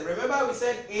the asset? Remember we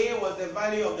said A was the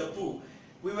value of the pool.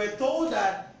 We were told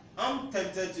that, I'm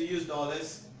tempted to use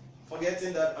dollars,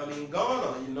 forgetting that I'm in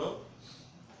Ghana, you know.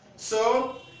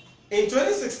 So in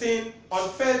 2016, on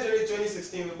February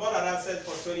 2016, we bought an asset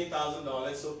for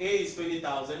 $20,000. So A is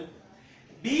 20,000.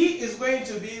 B is going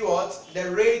to be what? The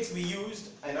rate we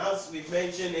used, and as we've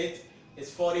mentioned it,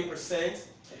 is 40%.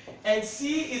 And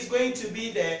C is going to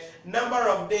be the number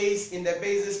of days in the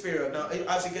basis period. Now,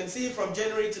 as you can see, from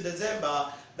January to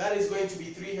December, that is going to be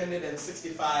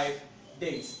 365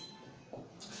 days.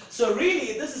 So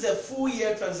really, this is a full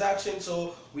year transaction,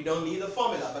 so we don't need a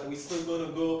formula, but we're still going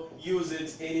to go use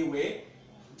it anyway,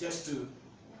 just to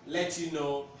let you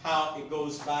know how it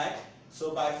goes by.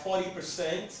 So by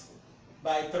 40%,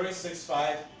 by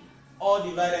 365, all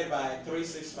divided by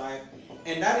 365,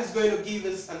 and that is going to give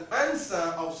us an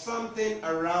answer of something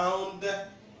around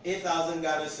 8,000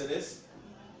 Ghana cedis.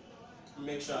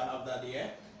 Make sure I have that here.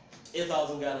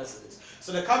 8,000 Ghana cedis.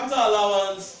 So the capital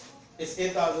allowance is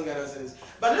 8,000 Ghana cedis.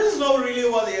 But this is not really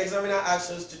what the examiner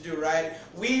asked us to do, right?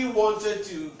 We wanted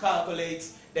to calculate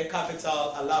the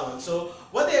capital allowance. So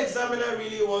what the examiner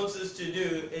really wants us to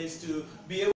do is to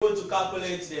be able to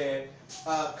calculate the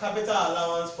capital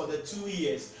allowance for the 2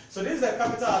 years. So this is the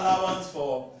capital allowance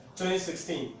for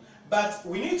 2016. But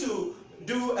we need to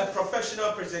do a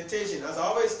professional presentation. As I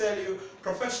always tell you,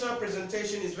 professional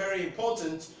presentation is very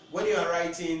important when you are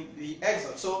writing the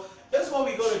exam. So that's what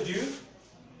we're going to do.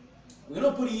 We're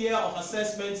going to put a year of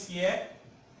assessments here.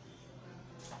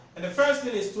 And the first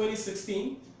thing is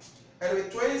 2016. And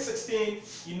with 2016,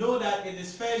 you know that it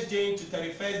is 1st Jan to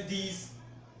 31st D's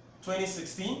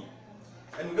 2016.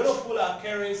 And we're going to pull our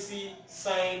currency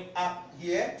sign up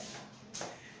here.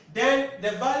 Then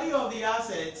the value of the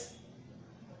assets,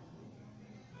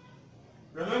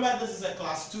 remember this is a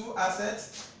class 2 asset,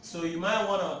 so you might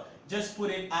want to just put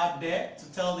it up there to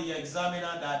tell the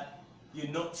examiner that you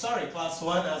know, class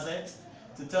 1 asset,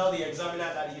 to tell the examiner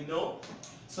that you know.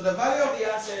 So the value of the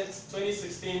assets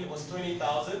 2016 was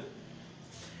 20,000.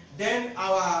 Then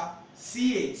our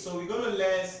CA, so we're going to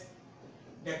less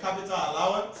the capital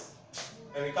allowance,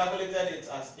 and we calculated it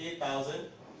as 8,000.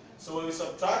 So when we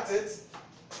subtract it,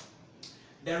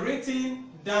 the written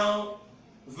down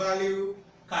value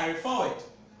carry forward,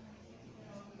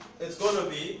 it's going to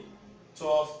be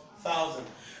 12,000.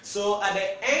 So at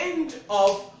the end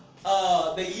of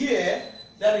the year,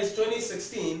 that is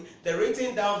 2016, the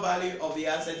written down value of the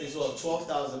asset is what?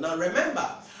 12,000. Now remember,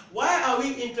 why are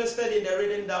we interested in the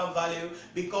written down value?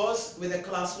 Because with the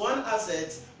class 1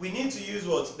 assets, we need to use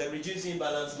what? The reducing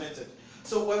balance method.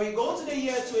 So when we go to the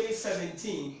year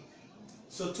 2017,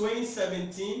 so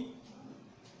 2017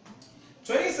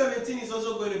 is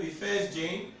also going to be 1st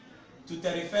June to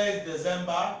 31st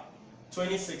December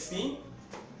 2016.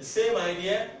 The same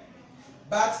idea.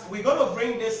 But we're going to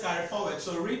bring this carry forward.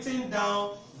 So written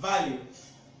down value,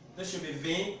 this should be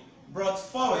V, brought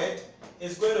forward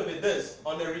is going to be this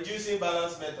on the reducing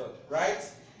balance method, right?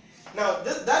 Now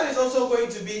that is also going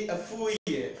to be a full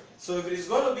year. So if it is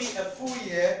going to be a full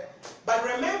year, but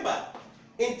remember,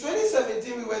 in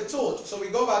 2017 we were told, so we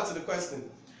go back to the question.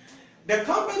 The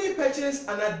company purchased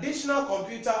an additional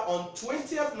computer on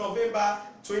 20th November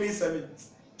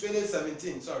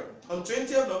 2017, on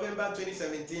 20th November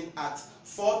 2017 at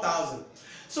 4,000.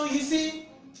 So you see,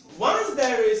 once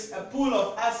there is a pool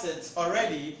of assets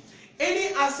already,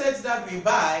 any assets that we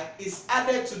buy is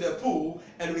added to the pool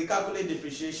and we calculate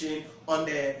depreciation on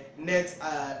the net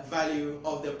value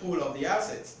of the pool of the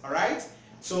assets, all right?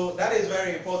 So that is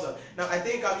very important. Now I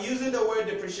think I'm using the word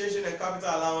depreciation and capital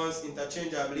allowance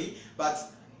interchangeably, but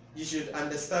you should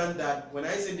understand that when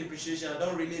I say depreciation, I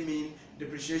don't really mean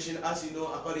depreciation as you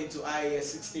know according to IAS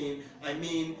 16. I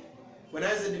mean, when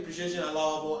I say depreciation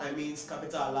allowable, I mean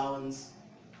capital allowance,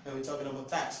 and we're talking about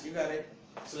tax. You got it?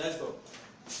 So let's go.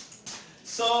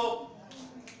 So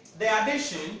the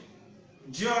addition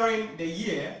during the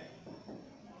year,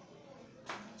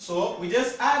 so we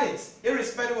just add it,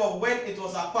 irrespective of when it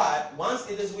was acquired. Once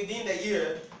it is within the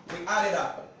year, we add it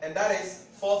up, and that is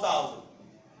 4,000.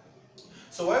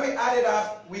 So when we add it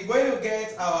up, we're going to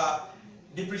get our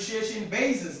depreciation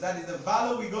basis, that is the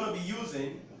value we're going to be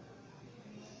using,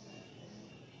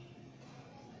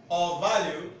 or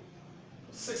value,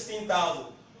 16,000.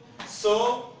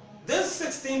 So this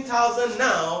 16,000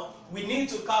 now, we need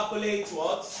to calculate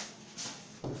what?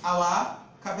 Our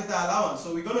capital allowance.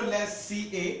 So we're going to less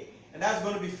CA, and that's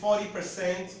going to be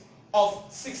 40% of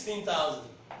 16,000.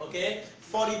 Okay?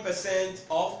 40%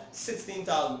 of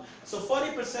 16,000. So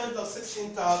 40% of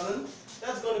 16,000,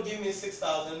 that's going to give me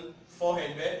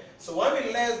 6,400. So when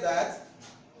we less that,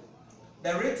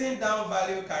 the written down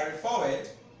value carry forward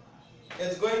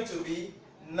is going to be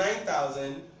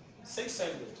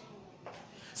 9,600.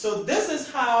 So this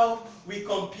is how we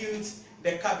compute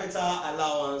the capital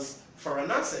allowance for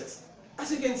an asset. As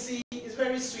you can see, it's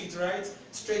very sweet, right?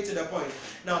 Straight to the point.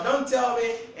 Now, don't tell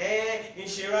me,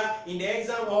 Nhyira, in the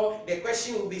exam hall, the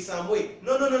question will be some way.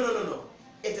 No.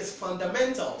 It is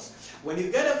fundamentals. When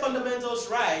you get the fundamentals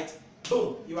right,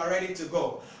 boom, you are ready to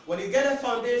go. When you get the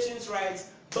foundations right,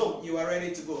 boom, you are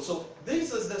ready to go. So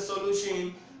this is the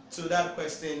solution to that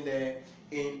question there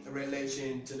in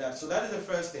relation to that. So that is the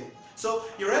first thing. So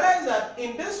you realize that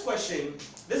in this question,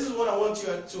 this is what I want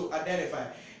you to identify.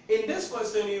 In this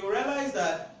question, you realize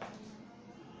that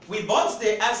we bought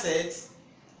the assets,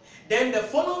 then the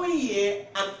following year,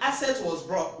 an asset was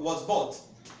bought.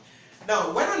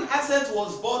 Now, when an asset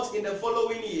was bought in the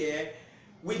following year,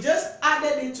 we just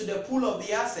added it to the pool of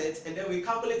the assets, and then we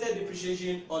calculated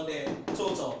depreciation on the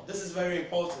total. This is very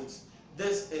important.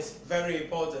 This is very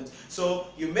important. So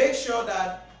you make sure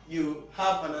that you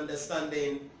have an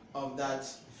understanding of that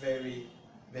very,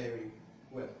 very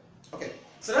well. Okay,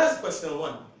 so that's question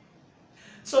 1.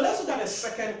 So let's look at the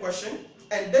second question,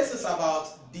 and this is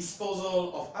about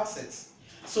disposal of assets.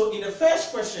 So in the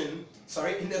first question,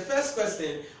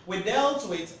 we dealt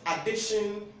with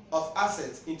addition of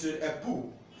assets into a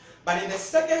pool. But in the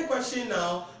second question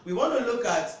now, we want to look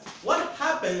at what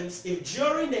happens if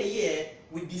during the year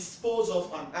we dispose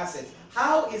of an asset.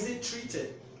 How is it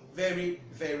treated? Very,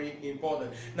 very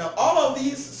important. Now, all of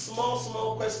these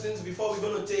small questions before we're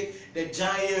going to take the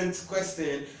giant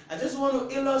question, I just want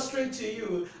to illustrate to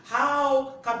you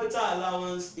how capital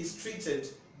allowance is treated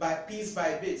piece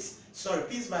by piece,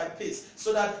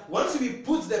 so that once we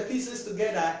put the pieces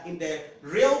together in the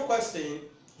real question,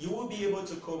 you will be able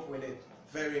to cope with it.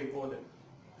 Very important.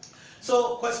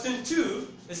 So question 2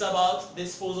 is about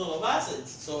disposal of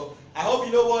assets. So I hope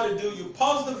you know what to do. You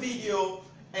pause the video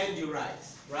and you write,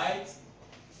 right?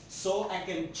 So I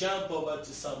can jump over to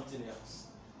something else.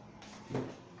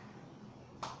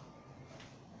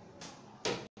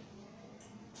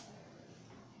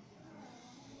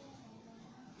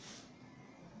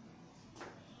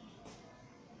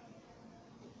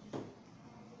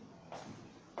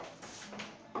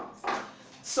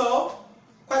 So,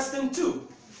 question 2.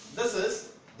 This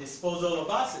is disposal of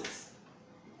assets.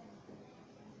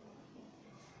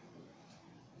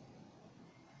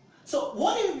 So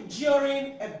what if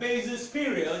during a basis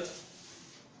period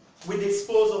we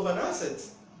dispose of an asset?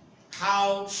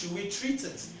 How should we treat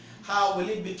it? How will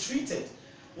it be treated?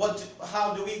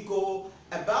 How do we go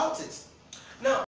about it? Now,